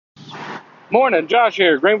Morning, Josh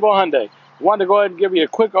here, Greenville Hyundai. Wanted to go ahead and give you a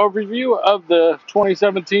quick overview of the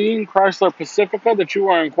 2017 Chrysler Pacifica that you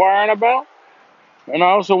were inquiring about. And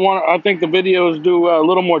I think the videos do a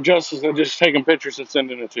little more justice than just taking pictures and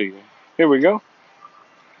sending it to you. Here we go.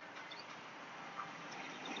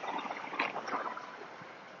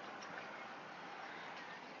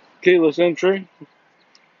 Keyless entry.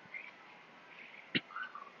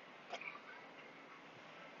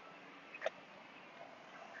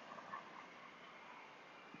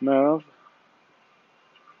 No.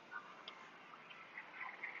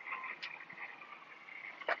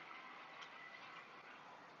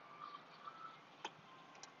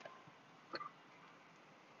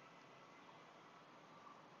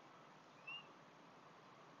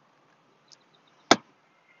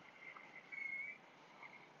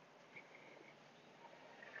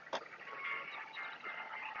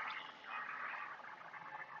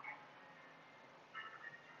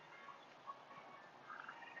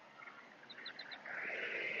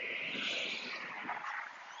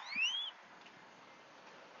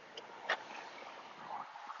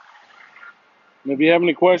 And if you have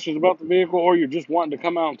any questions about the vehicle or you're just wanting to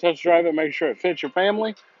come out and test drive it, make sure it fits your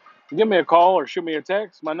family, give me a call or shoot me a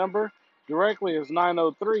text. My number directly is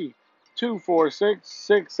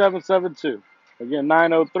 903-246-6772. Again,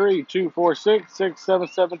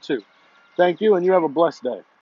 903-246-6772. Thank you, and you have a blessed day.